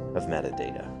construct of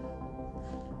metadata.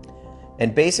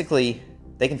 And basically,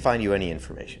 they can find you any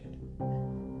information.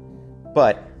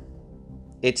 But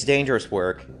it's dangerous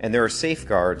work, and there are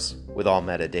safeguards with all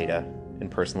metadata and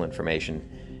personal information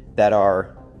that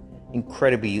are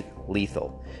incredibly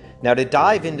lethal. Now, to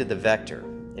dive into the vector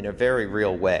in a very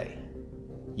real way,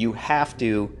 you have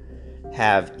to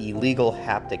have illegal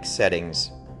haptic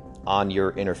settings on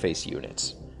your interface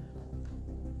units.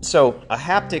 So a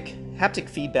haptic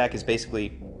feedback is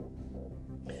basically,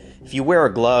 if you wear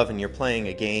a glove and you're playing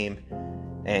a game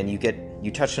and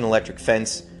you touch an electric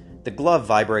fence, the glove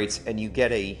vibrates and you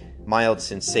get a mild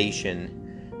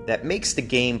sensation that makes the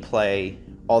gameplay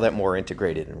all that more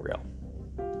integrated and real.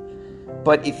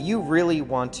 But if you really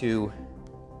want to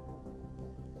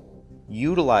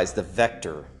utilize the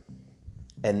vector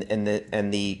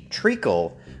and the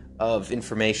treacle of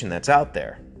information that's out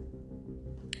there,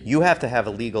 you have to have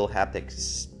illegal haptic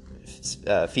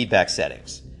feedback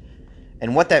settings.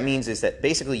 And what that means is that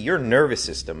basically your nervous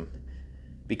system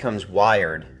becomes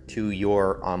wired to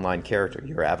your online character,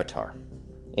 your avatar.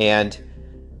 And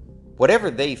whatever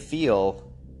they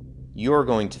feel, you're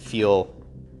going to feel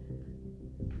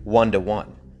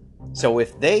one-to-one. So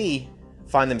if they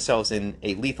find themselves in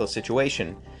a lethal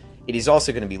situation, it is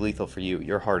also going to be lethal for you.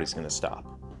 Your heart is going to stop.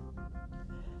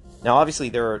 Now, obviously,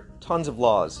 there are tons of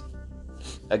laws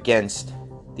against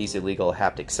these illegal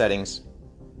haptic settings,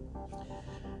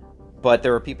 but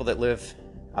there are people that live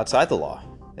outside the law,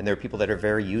 and there are people that are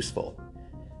very useful.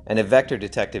 And a vector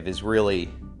detective is really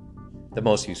the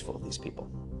most useful of these people.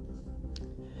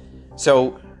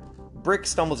 So, Brick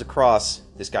stumbles across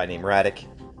this guy named Radek,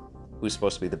 who's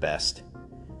supposed to be the best.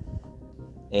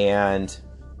 And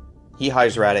he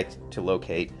hires Radek to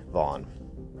locate Vaughn.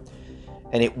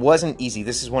 And it wasn't easy.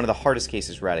 This is one of the hardest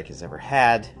cases Radek has ever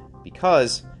had,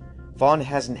 because Vaughn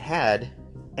hasn't had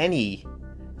any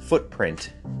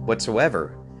footprint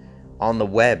whatsoever on the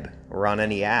web or on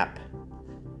any app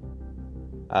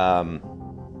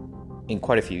in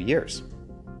quite a few years.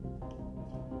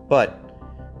 But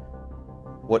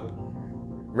what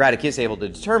Radek is able to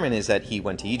determine is that he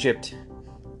went to Egypt,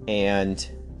 and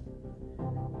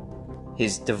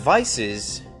his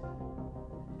devices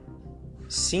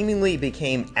seemingly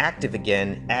became active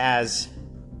again as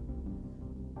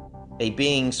a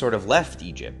being sort of left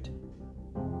Egypt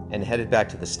and headed back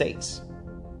to the States.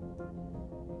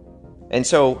 And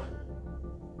so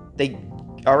they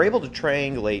are able to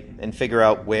triangulate and figure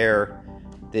out where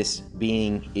this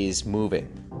being is moving.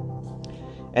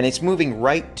 And it's moving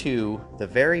right to the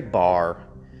very bar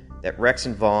that Rex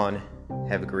and Vaughn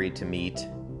have agreed to meet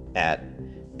at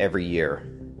every year,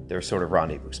 their sort of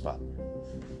rendezvous spot.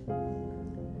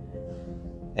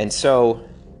 And so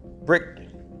Brick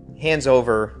hands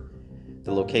over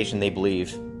the location they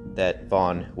believe that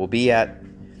Vaughn will be at.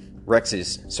 Rex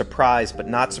is surprised, but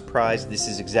not surprised. This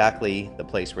is exactly the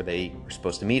place where they were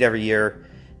supposed to meet every year,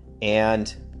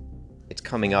 and it's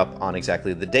coming up on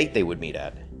exactly the date they would meet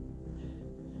at.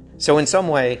 So in some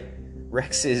way,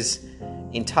 Rex's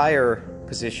entire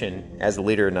position as the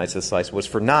leader of Knights of the Slice was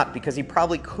for naught, because he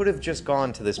probably could have just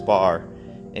gone to this bar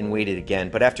and waited again.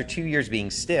 But after 2 years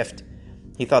being stiffed,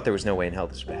 he thought there was no way in hell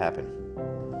this would happen.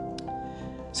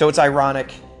 So it's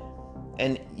ironic,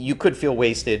 and you could feel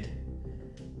wasted,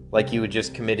 like you had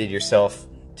just committed yourself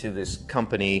to this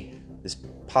company, this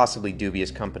possibly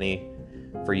dubious company,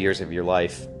 for years of your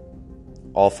life,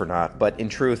 all for naught. But in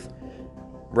truth,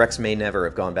 Rex may never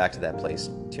have gone back to that place.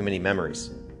 Too many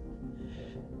memories.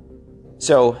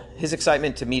 So his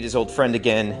excitement to meet his old friend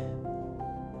again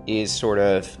is sort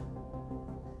of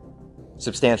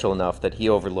substantial enough that he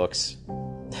overlooks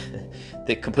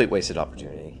the complete wasted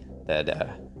opportunity that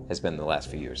has been the last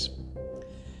few years.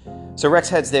 So Rex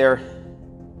heads there,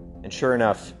 and sure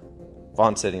enough,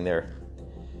 Vaughn's sitting there.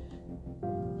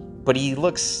 But he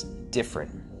looks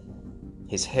different.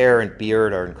 His hair and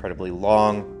beard are incredibly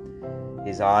long.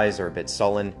 His eyes are a bit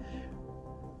sullen.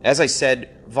 As I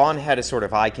said, Vaughn had a sort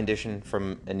of eye condition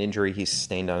from an injury he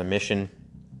sustained on a mission.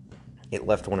 It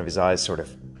left one of his eyes sort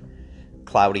of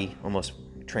cloudy, almost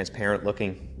transparent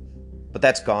looking. But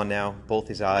that's gone now. Both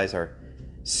his eyes are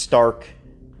stark,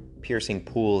 piercing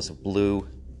pools of blue.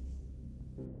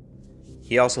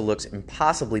 He also looks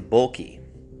impossibly bulky,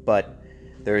 but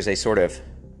there is a sort of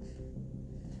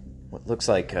what looks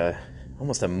like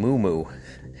almost a muumuu,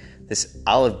 this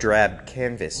olive drab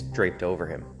canvas draped over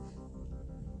him.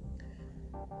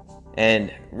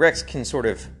 And Rex can sort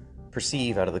of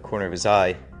perceive out of the corner of his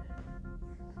eye,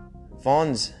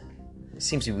 Vaughn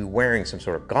seems to be wearing some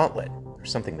sort of gauntlet or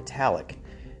something metallic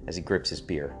as he grips his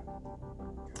beer.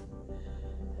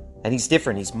 And he's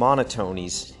different, he's monotone,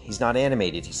 he's not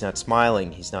animated, he's not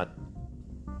smiling, he's not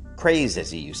crazed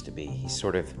as he used to be. He's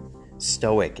sort of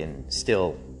stoic and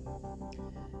still.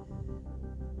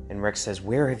 And Rex says,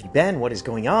 "Where have you been? What is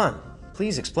going on?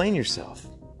 Please explain yourself."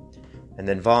 And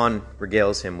then Vaughn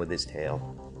regales him with his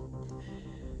tale.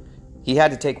 He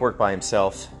had to take work by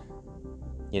himself.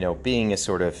 Being a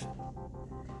sort of,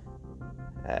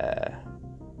 a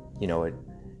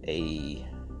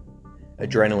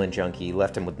adrenaline junkie,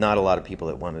 left him with not a lot of people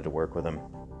that wanted to work with him.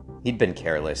 He'd been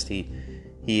careless.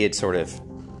 He had sort of,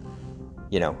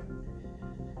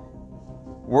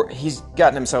 he's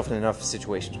gotten himself in enough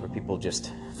situations where people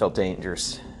just felt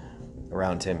dangerous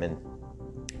around him and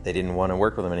they didn't want to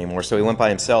work with him anymore. So he went by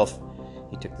himself.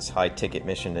 He took this high-ticket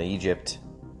mission to Egypt.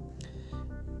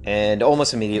 And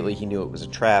almost immediately he knew it was a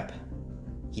trap.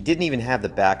 He didn't even have the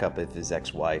backup of his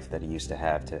ex-wife that he used to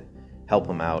have to help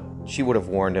him out. She would have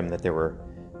warned him that there were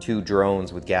 2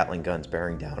 drones with Gatling guns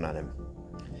bearing down on him.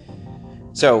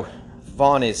 So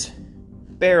Vaughn is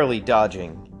barely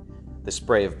dodging the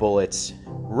spray of bullets,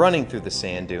 running through the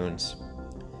sand dunes.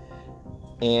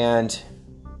 And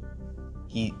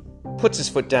he puts his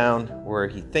foot down where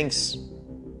he thinks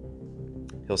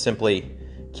he'll simply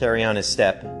carry on his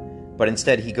step, but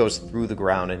instead he goes through the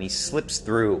ground and he slips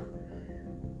through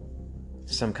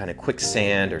some kind of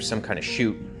quicksand or some kind of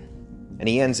chute, and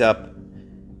he ends up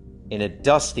in a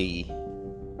dusty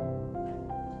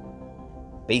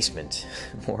basement,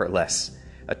 more or less,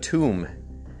 a tomb.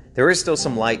 There is still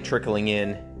some light trickling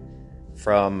in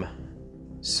from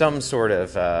some sort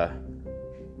of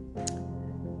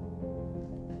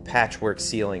patchwork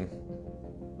ceiling,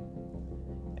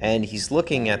 and he's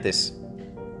looking at this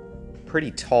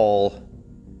pretty tall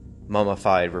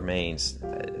mummified remains,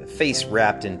 face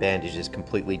wrapped in bandages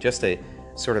completely, just a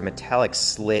sort of metallic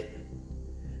slit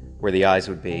where the eyes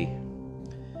would be.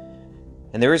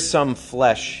 And there is some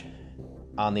flesh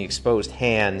on the exposed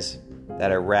hands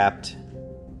that are wrapped,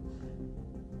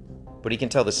 but he can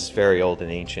tell this is very old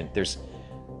and ancient. There's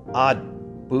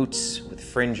odd boots with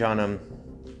fringe on them.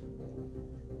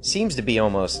 Seems to be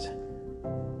almost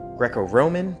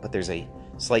Greco-Roman, but there's a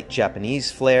slight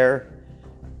Japanese flair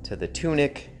to the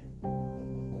tunic.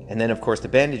 And then, of course, the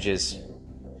bandages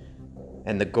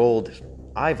and the gold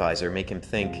eye visor make him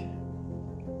think,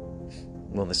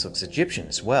 well, this looks Egyptian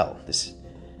as well. This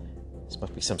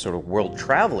must be some sort of world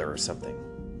traveler or something.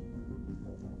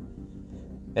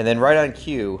 And then right on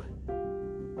cue,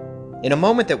 in a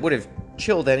moment that would have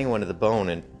chilled anyone to the bone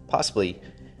and possibly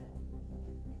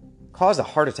caused a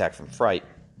heart attack from fright,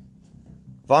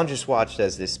 Vaughn just watched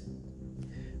as this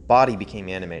body became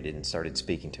animated and started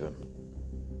speaking to him.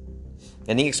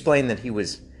 And he explained that he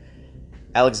was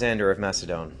Alexander of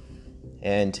Macedon,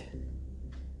 and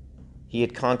he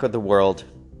had conquered the world,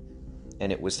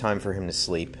 and it was time for him to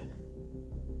sleep.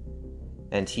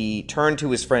 And he turned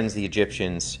to his friends, the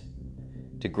Egyptians,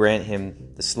 to grant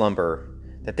him the slumber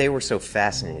that they were so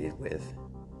fascinated with.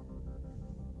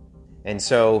 And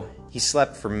so he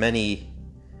slept for many,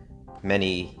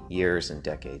 many years and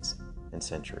decades and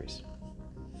centuries.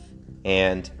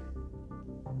 And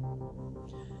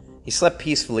he slept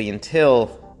peacefully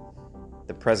until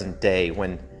the present day,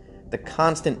 when the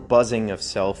constant buzzing of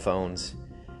cell phones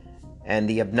and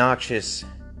the obnoxious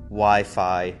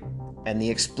Wi-Fi and the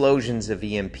explosions of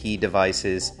EMP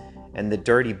devices and the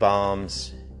dirty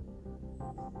bombs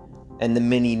and the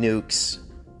mini nukes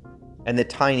and the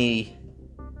tiny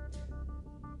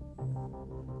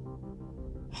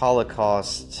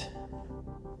Holocaust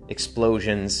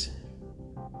explosions,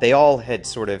 they all had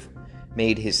sort of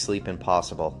made his sleep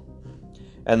impossible.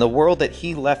 And the world that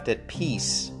he left at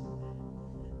peace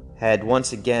had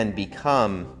once again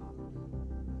become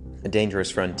a dangerous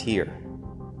frontier.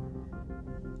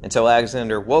 And so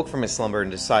Alexander woke from his slumber and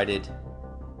decided,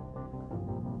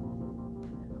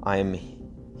 I am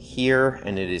here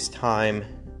and it is time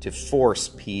to force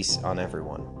peace on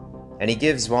everyone. And he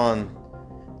gives Vaughn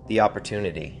the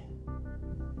opportunity.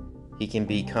 He can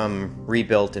become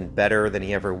rebuilt and better than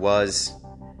he ever was,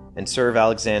 and serve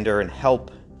Alexander and help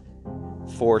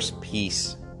force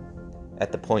peace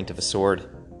at the point of a sword.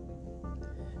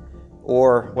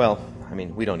 Or, well, I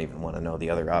mean, we don't even want to know the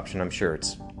other option. I'm sure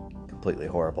it's completely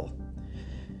horrible.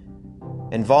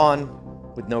 And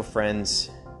Vaughn, with no friends,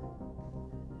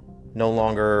 no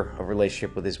longer a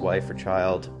relationship with his wife or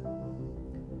child,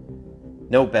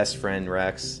 no best friend,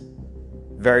 Rex,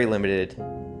 very limited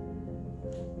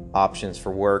options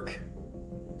for work,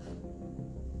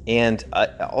 and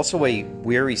also a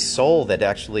weary soul that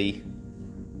actually,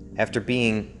 after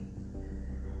being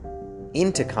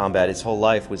into combat his whole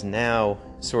life, was now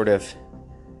sort of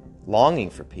longing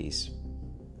for peace.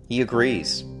 He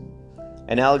agrees,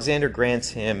 and Alexander grants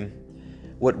him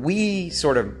what we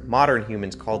sort of modern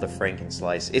humans call the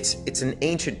Frankenslice. It's an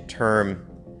ancient term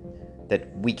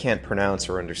that we can't pronounce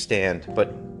or understand,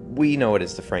 but we know it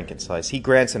as the Frankenslice. He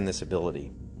grants him this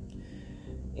ability.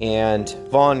 And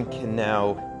Vaughn can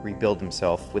now rebuild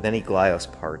himself with any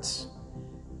Glyos parts.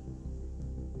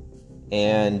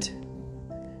 And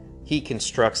he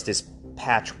constructs this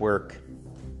patchwork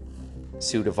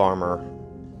suit of armor.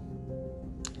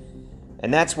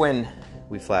 And that's when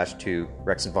we flash to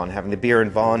Rex and Vaughn having the beer,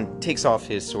 and Vaughn takes off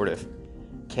his sort of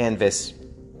canvas,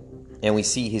 and we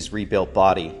see his rebuilt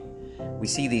body. We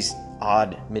see these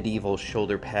odd medieval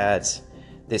shoulder pads,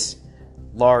 this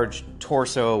large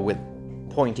torso with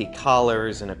pointy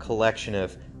collars, and a collection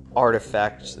of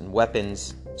artifacts and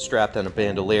weapons strapped on a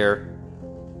bandolier.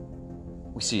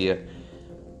 We see a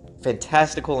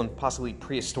fantastical and possibly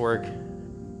prehistoric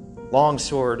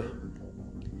longsword,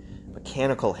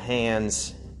 mechanical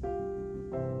hands.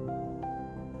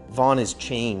 Vaughn has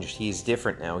changed. He's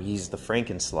different now. He's the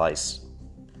Frankenslice.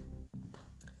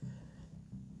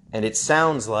 And it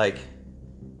sounds like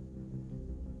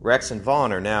Rex and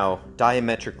Vaughn are now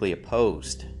diametrically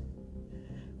opposed.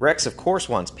 Rex, of course,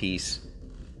 wants peace,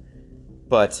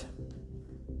 but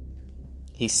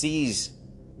he sees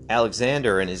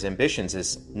Alexander and his ambitions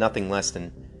as nothing less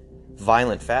than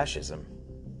violent fascism.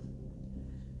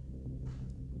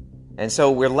 And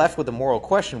so we're left with the moral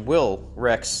question: will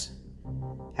Rex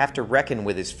have to reckon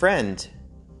with his friend,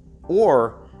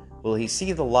 or will he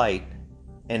see the light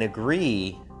and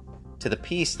agree to the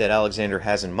peace that Alexander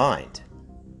has in mind?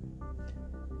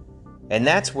 And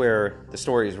that's where the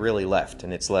story is really left,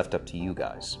 and it's left up to you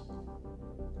guys.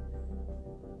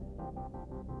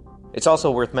 It's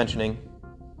also worth mentioning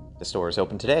the store is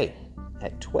open today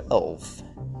at 12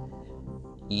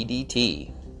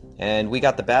 EDT. And we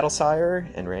got the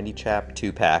Battlesire and Randy Chap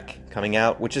 2-pack coming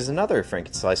out, which is another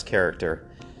Frankenslice character.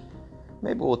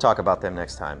 Maybe we'll talk about them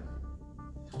next time.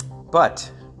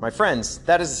 But, my friends,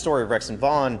 that is the story of Rex and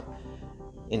Vaughn,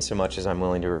 insomuch as I'm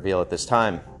willing to reveal at this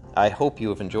time. I hope you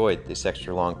have enjoyed this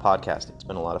extra long podcast. It's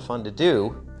been a lot of fun to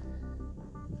do.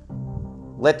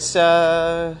 Let's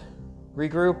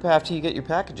regroup after you get your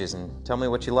packages and tell me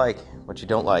what you like, what you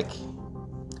don't like.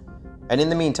 And in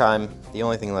the meantime, the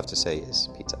only thing left to say is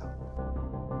peace.